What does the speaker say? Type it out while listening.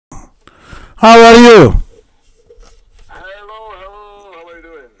How are you? Hello, hello. How are you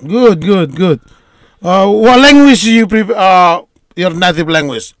doing? Good, good, good. What language do you prefer? Your native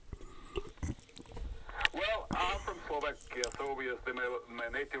language? Well, I'm from Slovakia, so obviously my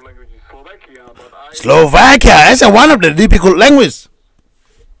native language is Slovakia, but Slovakia. That's one of the difficult language.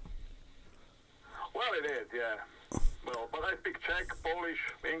 well, it is, yeah. Well, but I speak Czech, Polish,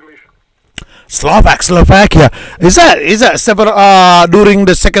 English. Slovakia. Is that several during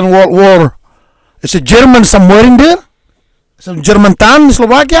the Second World War? Is a German somewhere in there? Some German town in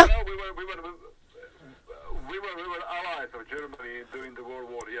Slovakia? Well, we were allies of Germany during the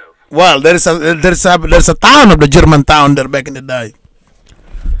World War. Yes. Well, there's a town of the German town there back in the day.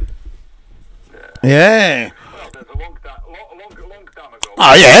 Yeah. Well, that's a long time, long time ago.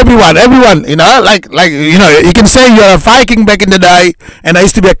 Oh yeah, everyone. You can say you're a Viking back in the day, and I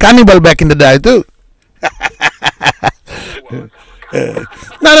used to be a cannibal back in the day too. Well,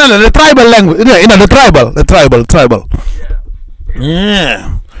 No, the tribal language. The tribal. yeah.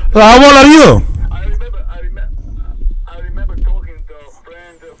 Yeah. So how old are you? I remember talking to a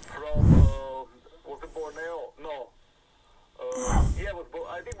friend from was it Borneo? No. Yeah,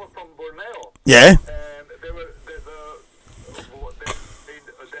 I think it was from Borneo. Yeah. And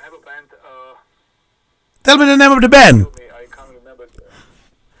they have a band. Tell me the name of the band. Kill me, I can't remember.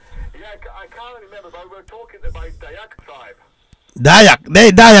 Yeah, I can't remember. But we were talking about Dayak tribe. Dayak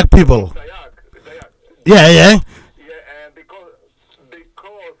people. Dayak. Yeah, yeah. Yeah, and because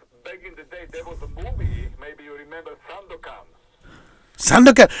back in the day there was a movie. Maybe you remember Sandokan.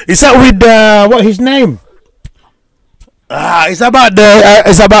 Sandokan. Is that with what his name? It's about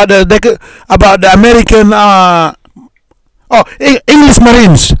the American English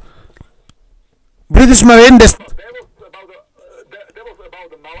Marines, British Marine. That was about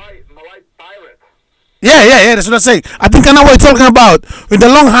the Malay pirates. Yeah. That's what I'm saying. I think I know what you're talking about with the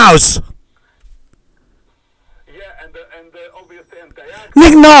long house. Yeah, and obviously and Dayak.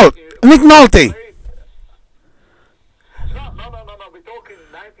 Nick Nolte. No. We're talking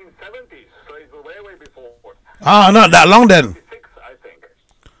 1970s, so it's way before. Oh, not that long then. 56, I think.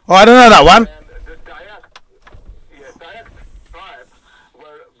 Oh, I don't know that one. And the Dayak tribe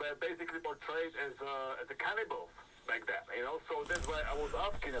were basically portrayed as a cannibals back then, you know. So that's why I was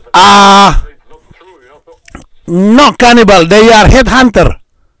asking as a it's not true, you know. So Not cannibal. They are headhunter.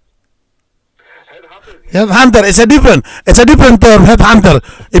 headhunters, Headhunter. It's a different term. Headhunter.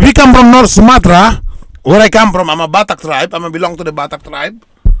 If you come from North Sumatra, where I come from, I'm a Batak tribe. I belong to the Batak tribe.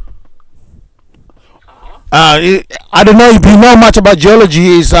 I don't know if you know much about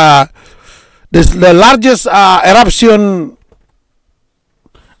geology. Is the largest eruption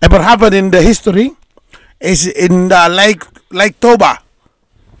ever happened in the history is in the Lake Toba,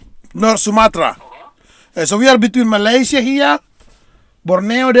 North Sumatra. So we are between Malaysia here,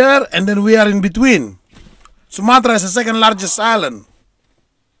 Borneo there, and then we are in between. Sumatra is the second largest island.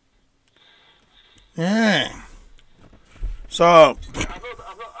 Yeah. So I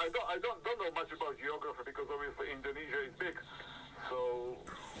don't know much about geography because obviously Indonesia is big. So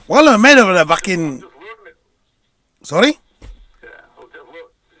well, I made of the fucking. just learning, Sorry. yeah, so just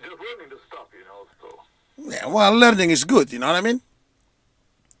learning the stuff, you know. So Yeah. Well, learning is good. You know what I mean?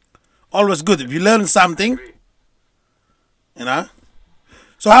 Always good if you learn something. agree. You know.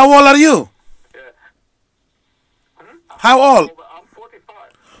 So how old are you? Yeah. How old? I'm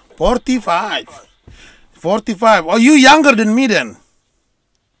 45. 45. 45. Oh, you younger than me then.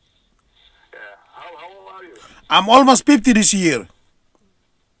 Yeah. How old are you? I'm almost 50 this year.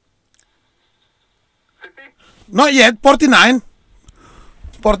 50? Not yet. 49.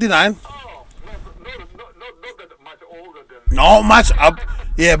 49. Oh, not that much older than me. Not much up.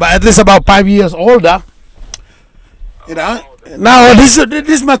 Yeah, but at least about 5 years older. You know. Now this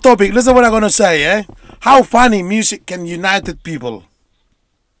is my topic. Listen what I'm gonna say. How funny music can unite people.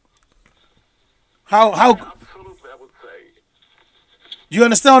 How Absolutely, I would say. you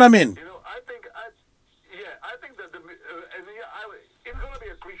understand what I mean? You know, I think that it's gonna be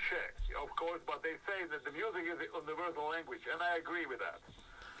a cliche, of course, but they say that the music is a universal language, and I agree with that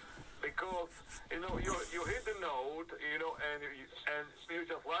because you know you hit the note, you know, and you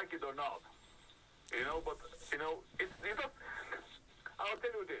just like it or not, you know. But you know, it's not. I'll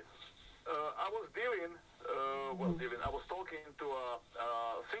tell you this. I was I was talking to a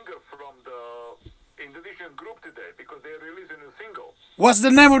singer from the Indonesian group today because they're releasing a single. What's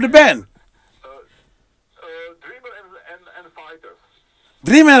the name of the band? Dreamer and Fighters.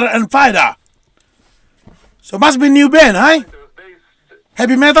 Dreamer and Fighter. So must be new band, huh? They,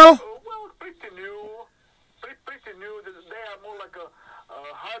 Heavy metal? well, pretty new. Pretty new. They are more like a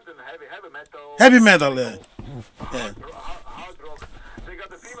hard and heavy metal. Heavy metal, yeah. Hard rock. They got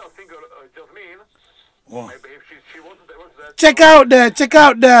the female female singer, Jasmine, Oh. maybe if she wasn't that. Check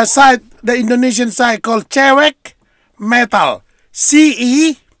out the site, the Indonesian site called Cewek Metal.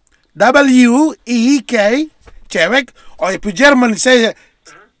 CEWEK Cewek. Or if you German say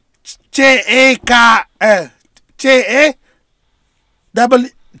CEK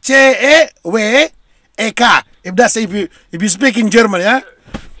CEWEK. If that's if you speak in German, yeah.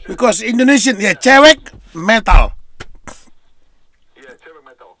 Because Indonesian, yeah, Cewek Metal. Yeah, Cewek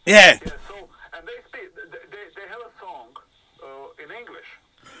Metal. Yeah. Yeah. So and they speak. They have a song in English.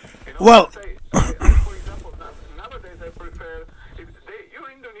 You know, Well, for example, nowadays I prefer if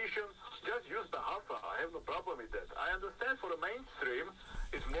you're Indonesian, just use the Bahasa. I have no problem with that. I understand for the mainstream,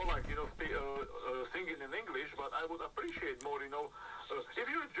 it's more like singing in English, but I would appreciate more. If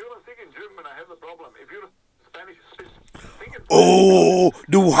you're German, sing in German. I have no problem. If you're Spanish, sing in Spanish. oh,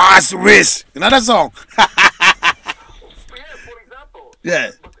 du hast recht. You know that song? Yeah, for example.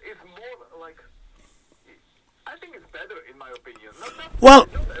 Yeah. But it's more like, I think it's better in my opinion. Not Well,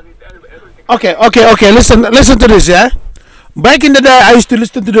 everything. okay. Listen to this, yeah. Back in the day, I used to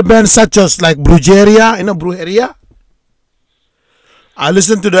listen to the bands such as like Brujeria, Brujeria. I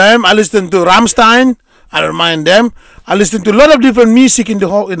listen to them. I listen to Rammstein. I don't mind them. I listen to a lot of different music in the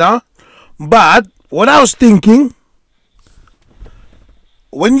whole, But what I was thinking,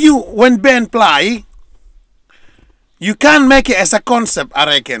 when band play, you can't make it as a concept, I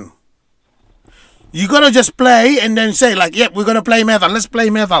reckon. You gotta just play and then say like, yep, we're gonna play metal. Let's play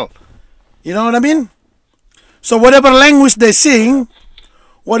metal. You know what I mean? So whatever language they sing,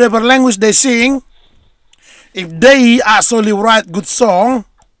 if they actually write good song,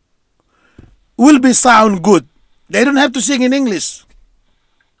 will be sound good. They don't have to sing in English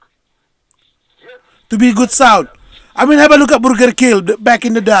to be good sound. I mean, have a look at Burger Kill back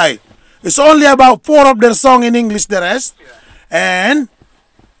in the day. It's only about 4 of their song in English, the rest, and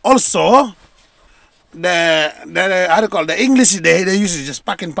also the how do you call it? The English they use is just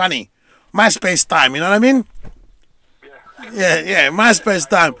fucking funny. MySpace time, you know what I mean? Yeah, MySpace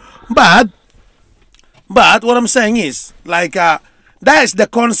time. But what I'm saying is like that's the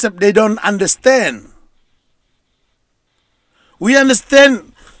concept they don't understand. We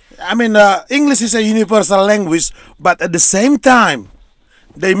understand. I mean, English is a universal language, but at the same time,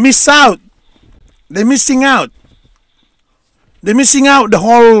 they miss out. They're missing out. They're missing out the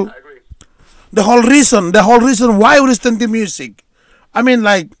whole reason why we listen to music. I mean,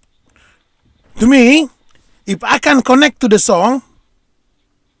 like, to me, if I can connect to the song,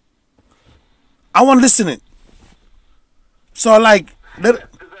 I won't listen it. So like, I agree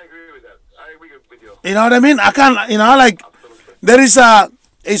with that. I agree with you. you know what I mean? I can't, like, Absolutely. there is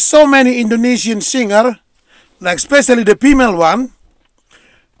so many Indonesian singer, like especially the female one,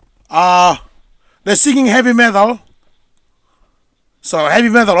 they're singing heavy metal. So heavy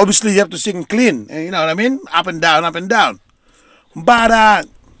metal, obviously you have to sing clean, you know what I mean? Up and down, up and down. But I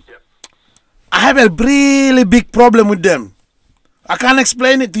have a really big problem with them. I can't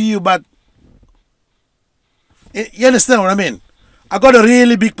explain it to you, but you understand what I mean? I got a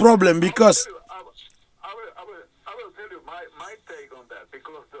really big problem because I will tell you my take on that,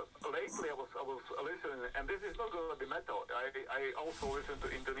 because lately I was listening, and this is not going to be metal. I also listen to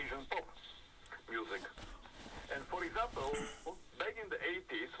Indonesian pop music, and for example, back in the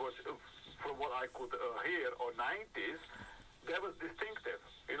 80s, from what I could hear, or 90s, that was distinctive.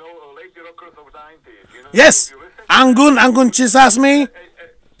 Late rockers of the 90s. yes, Anggun Chisasmi.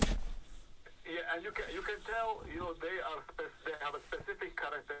 Yeah, and you can tell, they have a specific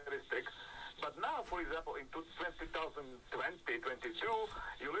characteristic. But now, for example, in 2020, 22,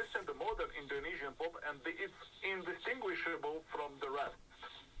 you listen to modern Indonesian pop, and it's indistinguishable from the rest.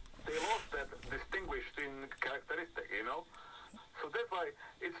 They lost that distinguishing characteristic, So that's why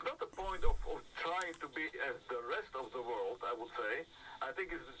it's not the point of trying to be as the rest of the world, I would say. I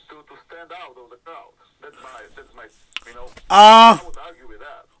think it's to stand out of the crowd. That's my I would argue with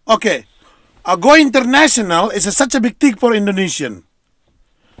that. Okay, going international is such a big thing for Indonesian.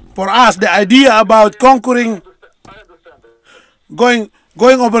 For us, the idea about conquering, I understand that. going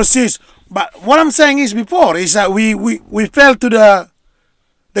overseas. But what I'm saying is before is that we fell to the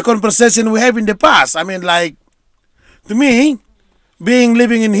conversation we have in the past. I mean, like, to me,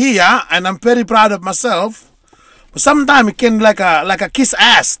 living in here, and I'm very proud of myself. But sometimes it can like a kiss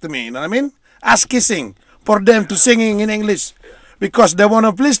ass to me. You know what I mean? Ass kissing for them to singing in English because they want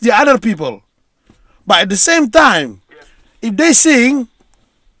to please the other people. But at the same time, if they sing,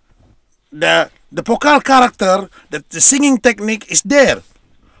 the vocal character, the singing technique is there,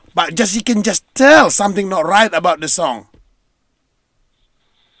 but you can just tell something not right about the song.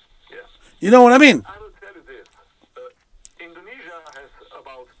 Yeah. You know what I mean? I will tell you this. Indonesia has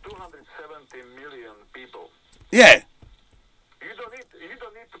about 270 million people. Yeah. You don't need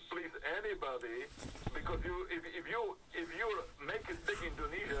to please anybody because if you make it big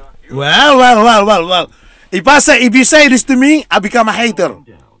Indonesia. Well. If you say this to me, I become a hater.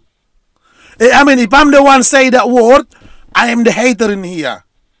 I mean, if I'm the one say that word, I am the hater in here.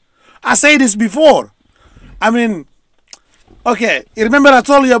 I say this before. I mean, okay. You remember I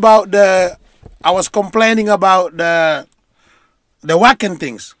told you about I was complaining about the WACKEN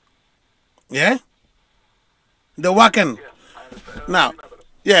things. Yeah? The WACKEN. Now,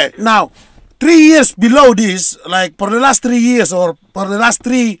 yeah. Now, 3 years below this, like for the last 3 years or for the last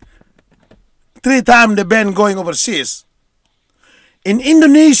three times the band going overseas. In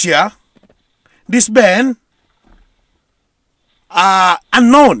Indonesia, this band are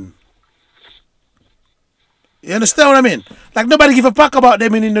unknown. You understand what I mean? Like nobody give a fuck about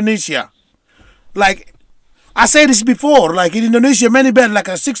them in Indonesia. Like I said this before, like in Indonesia, many bands like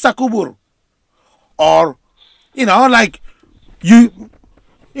a Siksa Kubur, or like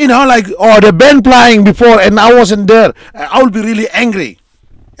or the band playing before and I wasn't there, I would be really angry.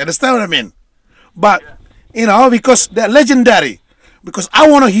 You understand what I mean? But because they're legendary, because I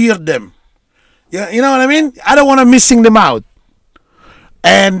want to hear them. Yeah, you know what I mean? I don't want to missing them out.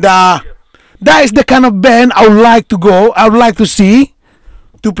 And that is the kind of band I would like to go. I would like to see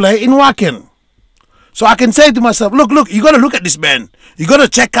to play in WACKEN. So I can say to myself, look, you got to look at this band. You got to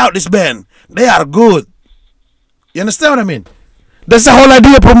check out this band. They are good. You understand what I mean? That's the whole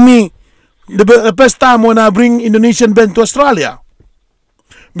idea for me. The first time when I bring Indonesian band to Australia.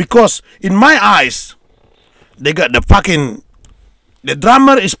 Because in my eyes, they got the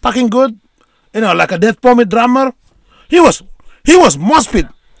drummer is fucking good. Like a Death Pomade drummer. He was mosh pit,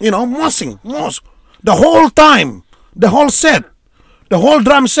 mossing the whole time, the whole set, the whole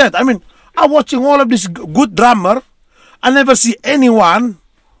drum set. I mean, I'm watching all of this good drummer. I never see anyone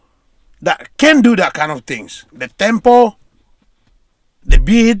that can do that kind of things. The tempo, the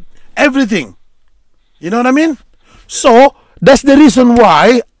beat, everything. You know what I mean? So that's the reason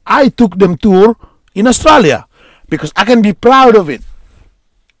why I took them tour in Australia, because I can be proud of it.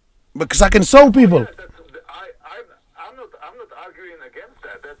 Because I can show people. I'm not arguing against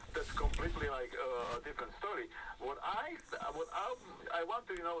that. That's completely like a different story. What I want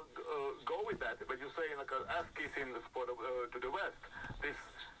to go with that. But you say like ass kissing to the West. This,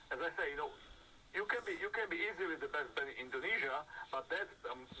 as I say, you can be easily the best band in Indonesia, but that's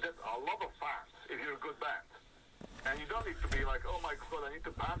a lot of fans if you're a good band. And you don't need to be like, oh my God, I need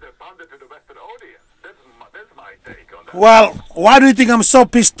to pander to the Western audience. That's my take on that. Well, why do you think I'm so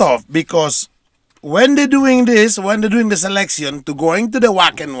pissed off? Because when they're doing the selection to going to the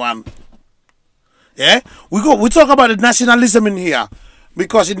WACKEN one, yeah, we talk about the nationalism in here,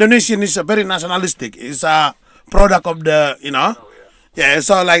 because Indonesian is a very nationalistic. It's a product of the, yeah.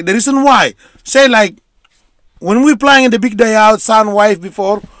 So like the reason why, say like when we playing in the Big Day Out, Sound Wave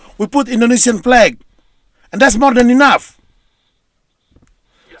before, we put Indonesian flag. And that's more than enough.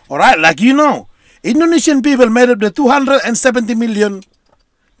 All right, like Indonesian people made up the 270 million.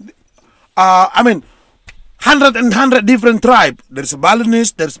 100 different tribes. There's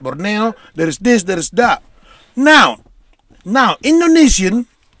Balinese, there's Borneo, there's this, there's that. Now, Indonesian,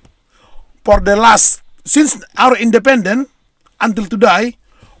 since our independence until today,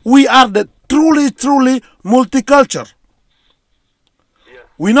 we are the truly multicultural.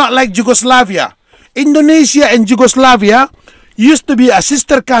 We're not like Yugoslavia. Indonesia and Yugoslavia used to be a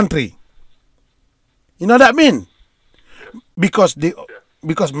sister country. You know what I mean? Because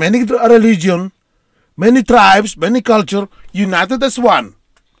many religion, many tribes, many culture united as one.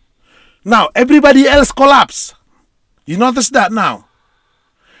 Now everybody else collapsed. You notice that now?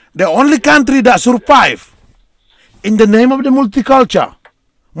 The only country that survived in the name of the multicultural,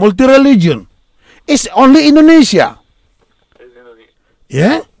 multi-religion is only Indonesia.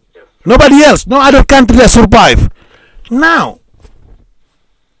 Yeah? Nobody else, no other country that survive. Now,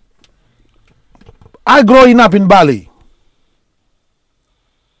 I growing up in Bali.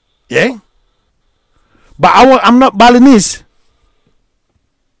 Yeah? But I'm not Balinese.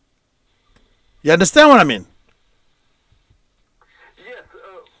 You understand what I mean? Yes.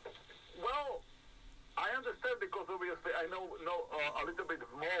 Well, I understand because obviously I know a little bit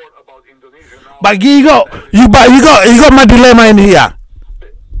more about Indonesia now. But you got my dilemma in here.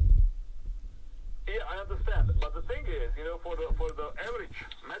 For the average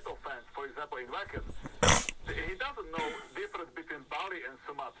metal fans, for example, in WACKEN, he doesn't know difference between Bali and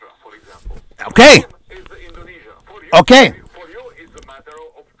Sumatra, for example. Okay. It's Indonesia. For you, okay. For you, it's a matter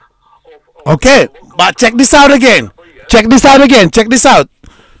of okay, but check this out again. Check this out again. Check this out.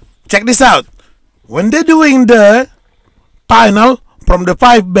 When they're doing the final from the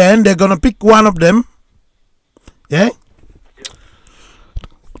 5 band, they're gonna pick one of them. Yeah.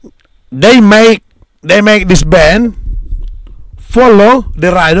 They make this band follow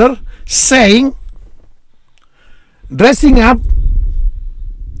the rider, saying, dressing up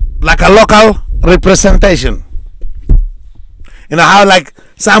like a local representation. You know how like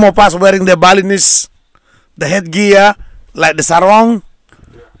some of us wearing the Balinese, the headgear, like the sarong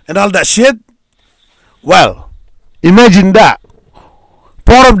and all that shit. Well, imagine that.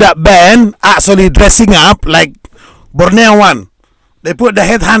 4 of that band actually dressing up like Borneo one. They put the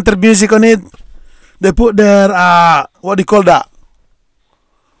headhunter music on it. They put their what do you call that?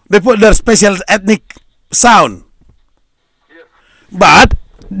 They put their special ethnic sound. But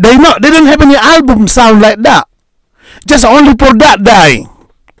they don't have any album sound like that. Just only for that day,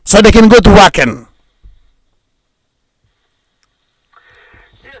 so they can go to WACKEN.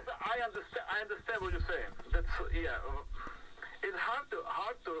 Yes, I understand what you're saying. That's it's hard to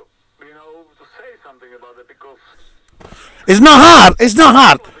to say something about it because It's not hard. It's not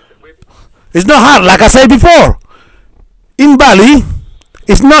hard. It's not hard. Like I said before, in Bali,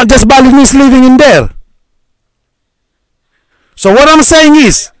 it's not just Balinese living in there. So what I'm saying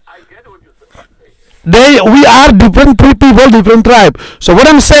is, I get what you're saying. we are different people, different tribe. So what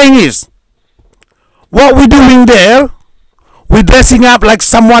I'm saying is, what we're doing there, we're dressing up like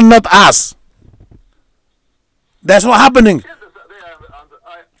someone not us. That's what's happening. Yes,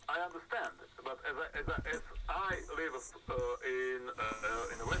 I understand, but as I live in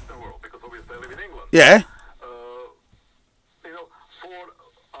the Western world, because obviously I live in England. Yeah. For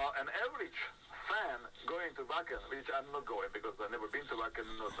an average fan going to Wacken, which I'm not going because I've never been to Wacken,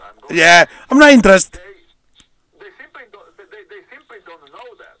 I'm going. Yeah. I'm not interested. They simply don't know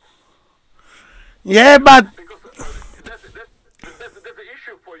that. Yeah, but Because that's the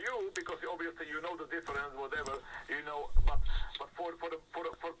issue for you, because obviously you know the difference, whatever, but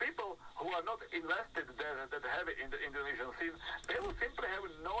for people who are not invested there, that have it in the Indonesian scene, they will simply have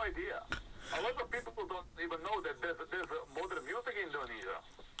no idea. A lot of people don't even know that there's a modern music in Indonesia.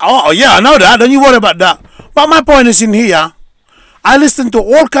 oh yeah, I know that. Don't you worry about that. But my point is in here, I listen to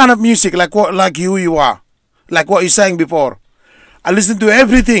all kind of music, like you are, like what you're saying before. I listen to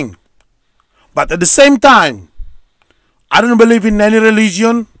everything, but at the same time, I don't believe in any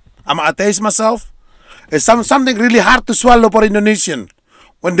religion. I'm an atheist myself. It's something really hard to swallow for Indonesian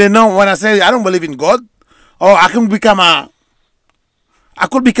when I say I don't believe in God, or I could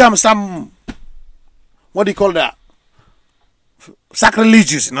become some, what do you call that?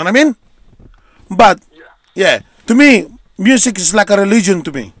 Sacrilegious, you know what I mean? But yeah, to me, music is like a religion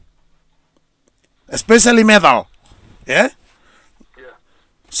to me, especially metal. Yeah.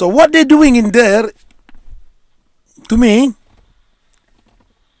 So what they're doing in there, to me,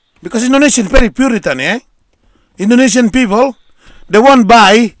 because Indonesian very Puritan, eh? Indonesian people, they won't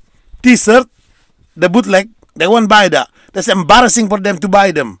buy T-shirt, the bootleg. They won't buy that. That's embarrassing for them to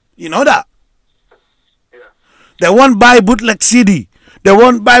buy them. You know that? They won't buy bootleg CD. They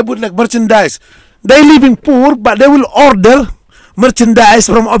won't buy bootleg merchandise. They living poor, but they will order merchandise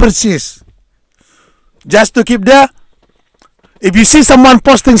from overseas just to keep there. If you see someone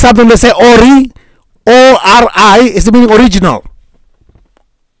posting something, they say Ori, O-R-I, is the meaning original.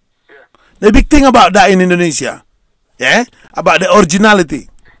 The big thing about that in Indonesia, yeah, about the originality.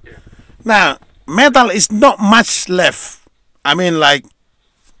 Now, metal is not much left. I mean, like,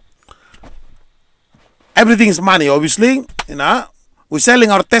 everything is money, obviously. We're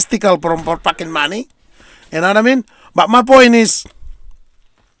selling our testicle for fucking money. You know what I mean? But my point is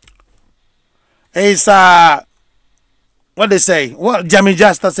what they say, what Jamie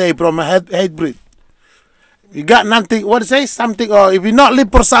Jasta say from Hatebreed. You got nothing, what they say, something, or if you not live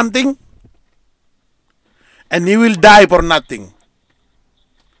for something, and you will die for nothing.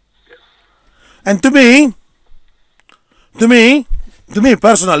 And to me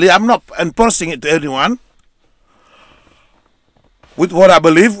personally, I'm not enforcing it to anyone. With what I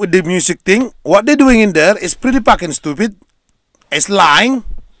believe, with the music thing, what they're doing in there is pretty fucking stupid. It's lying,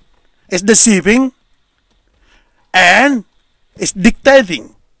 it's deceiving, and it's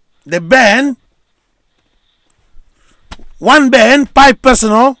dictating. The band, one band, 5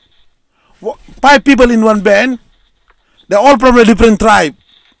 people in one band, they're all from a different tribe.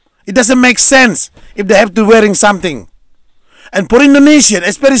 It doesn't make sense if they have to wearing something. And for Indonesian,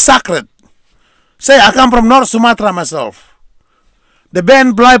 it's very sacred. Say, I come from North Sumatra myself. The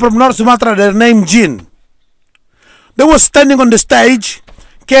band fly from North Sumatra, their name Jin. They were standing on the stage,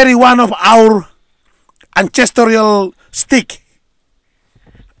 carry one of our ancestral stick.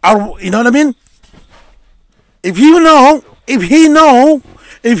 You know what I mean? If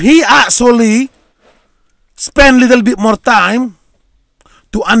he actually spend a little bit more time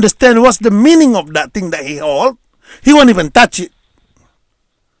to understand what's the meaning of that thing that he hold, he won't even touch it.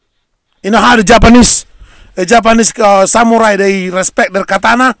 You know how the Japanese samurai, they respect their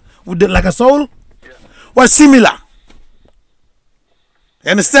katana with like a soul? Well, similar.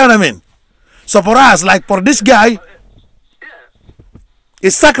 You understand what I mean? So for us, like for this guy,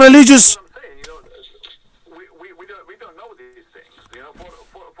 it's sacrilegious. We don't know these things. You know, for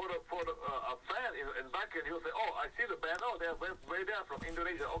a fan in WACKEN, he'll say, "Oh, I see the band. Oh, they're way there from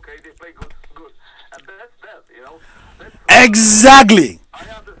Indonesia. Okay, they play good, and that's that. You know." Exactly. I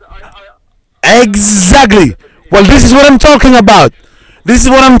have this. Exactly. Well, this is what I'm talking about. This is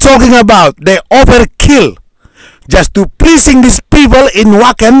what I'm talking about. They overkill. Just to pleasing these people in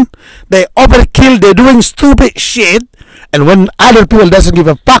WACKEN, they overkill. They're doing stupid shit, and when other people doesn't give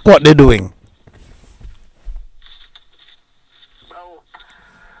a fuck what they're doing. Well,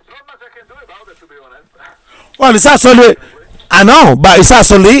 not much I can do about it, to be honest. Well, it's actually, I know, but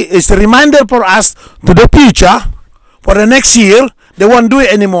it's a reminder for us to the future. For the next year, they won't do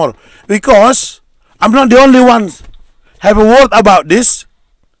it anymore, because I'm not the only one have a word about this.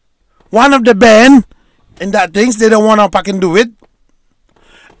 One of the band in that things, they don't want to fucking do it,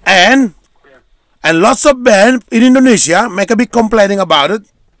 and lots of band in Indonesia make a big complaining about it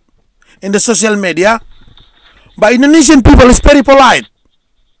in the social media. But Indonesian people is very polite.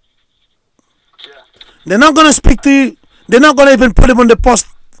 They're not gonna speak to you. They're not gonna even put it on the post.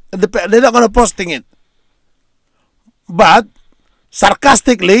 They're not gonna posting it. But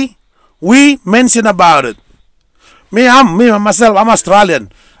sarcastically, we mention about it. Me myself, I'm Australian.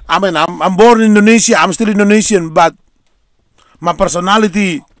 I mean, I'm born in Indonesia. I'm still Indonesian, but my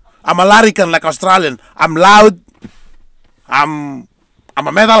personality, I'm a larrikin like Australian. I'm loud. I'm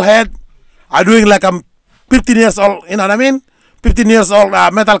a metalhead. I'm doing like I'm 15 years old. You know what I mean? 15 years old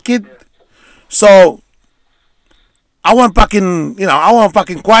metal kid. So I won't fucking, I won't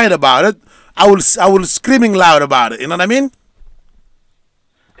fucking quiet about it. I will screaming loud about it. You know what I mean?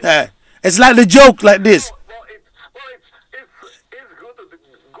 Yeah. It's like the joke like this.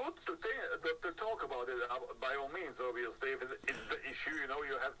 To talk about it, by all means, obviously, if it's the issue,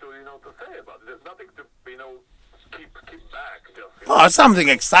 you have to, to say about it. There's nothing to, keep back. Just, Something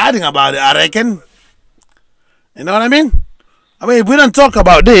exciting about it, I reckon. You know what I mean? I mean, if we don't talk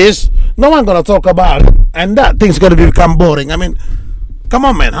about this, no one's gonna talk about it, and that thing's gonna become boring. I mean, come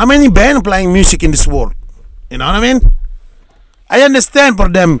on, man. How many bands playing music in this world? You know what I mean? I understand for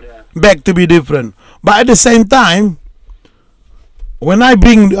them back to be different, but at the same time, when I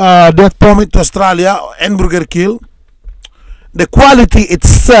bring Death Vomit to Australia and Burger Kill, the quality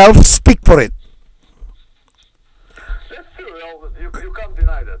itself speak for it. That's true. You can't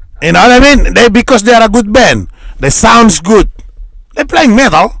deny that. You know what I mean? Because they are a good band. They sounds good. They're playing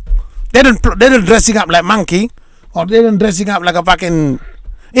metal. They don't dressing up like monkey, or they don't dressing up like a fucking.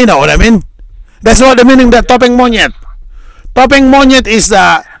 You know what I mean? That's what the meaning that Topeng Monyet. Topeng Monyet is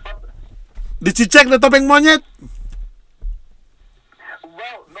the. Did you check the Topeng Monyet?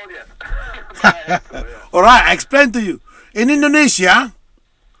 All right, I explain to you. In Indonesia,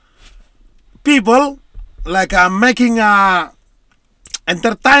 people like making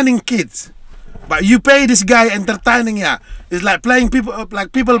entertaining kids, but you pay this guy entertaining. Yeah, it's like playing people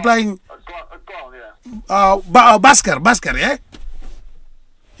playing A clown, yeah. basker, yeah.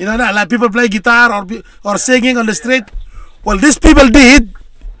 You know that, like people play guitar or singing on the street. Well, these people did.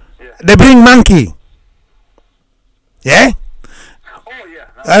 They bring monkey. Yeah.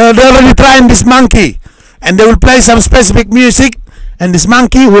 They already trying this monkey, and they will play some specific music, and this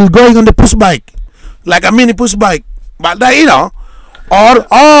monkey will going on the push bike, like a mini push bike. But that,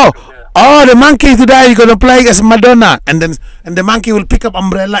 or the monkey today is gonna play as Madonna, and the monkey will pick up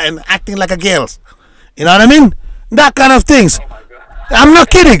umbrella and acting like a girl. You know what I mean? That kind of things. I'm not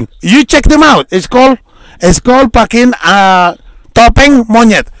kidding. You check them out. It's called fucking Topeng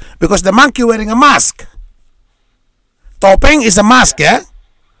Monyet, because the monkey wearing a mask. Topeng is a mask, yeah.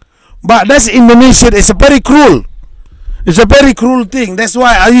 But that's Indonesian. It's a very cruel. It's a very cruel thing. That's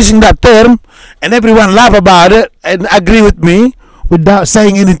why I'm using that term, and everyone laugh about it and agree with me without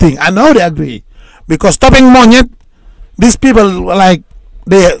saying anything. I know they agree, because Topeng Monyet, these people like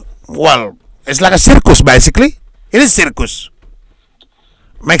it's like a circus basically. It is circus.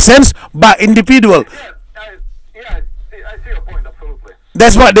 Makes sense? But individual. I see your point, absolutely.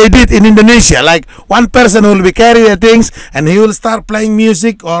 That's what they did in Indonesia. Like one person will be carrying the things, and he will start playing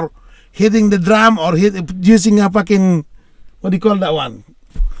music or hitting the drum or using a fucking, what do you call that one?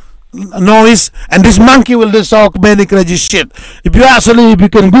 Noise, and this monkey will do so many crazy shit. If you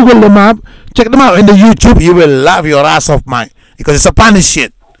can Google them up, check them out in the YouTube, you will laugh your ass off, because it's a funny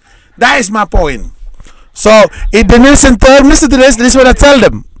shit. That is my point. So Indonesian term, listen to this. This is what I tell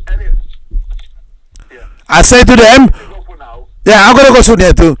them. Yeah. I say to them, Go for now. yeah, I'm gonna go soon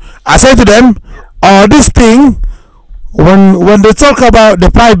here too. I say to them, oh, this thing, when they talk about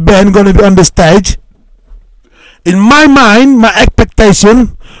the pipe band gonna be on the stage, in my mind, my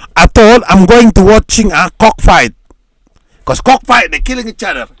expectation, I thought I'm going to watching a cockfight, cause cockfight they're killing each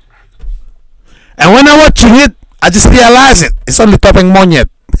other, and when I'm watching it, I just realize it's only Topeng Monyet.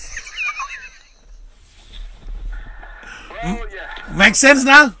 Well, yeah. Make sense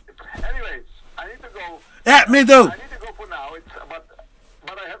now? Anyway, I need to go. Yeah, me too. I need to go for now.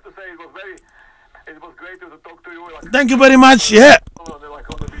 But I have to say it was great to talk to you. Like, Thank you very much. Yeah, like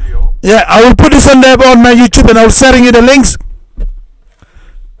on the video. yeah. I will put this on my YouTube, and I'll sharing you the links.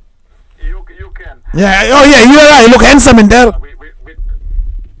 You can. Yeah. Oh yeah, you are right. You look handsome in there.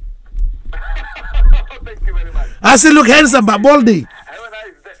 Thank you very much. I still look handsome, but baldy. Have a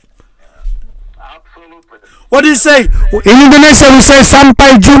nice day. Absolutely. What do you say? In Indonesia, we say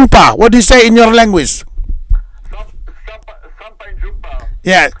sampai jumpa. What do you say in your language? Sampai jumpa.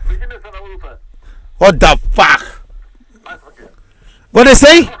 Yeah. Begin as an Rudolf. What the fuck? I forget. What they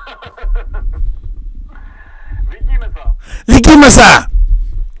say? Vidíme sa. Ligi masa.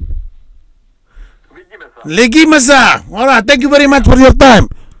 Vidíme sa. Ligi masa. Alright. Thank you very much for your time.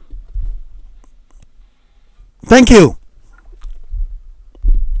 Thank you.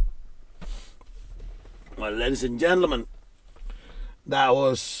 Well, ladies and gentlemen, that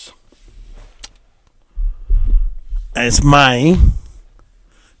was as my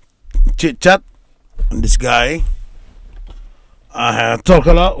chit chat. And this guy I have talked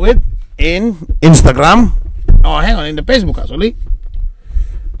a lot with in Instagram. Oh, hang on, in the Facebook actually.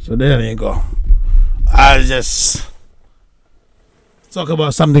 So there you go. I just talk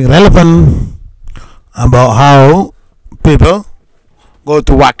about something relevant about how people go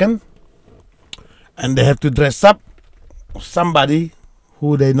to WACKEN and they have to dress up somebody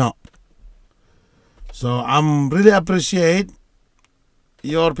who they know. So I'm really appreciate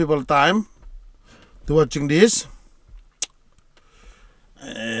your people time to watching this,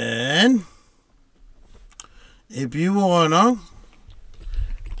 and if you wanna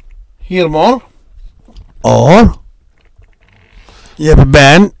hear more or you have a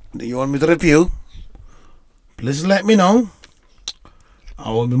band that you want me to review, please let me know. I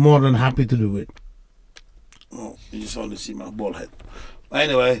will be more than happy to do it. Oh, you just only see my bald head. But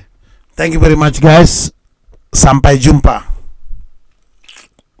anyway, thank you very much, guys. Sampai jumpa.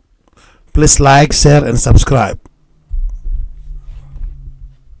 Please like, share, and subscribe.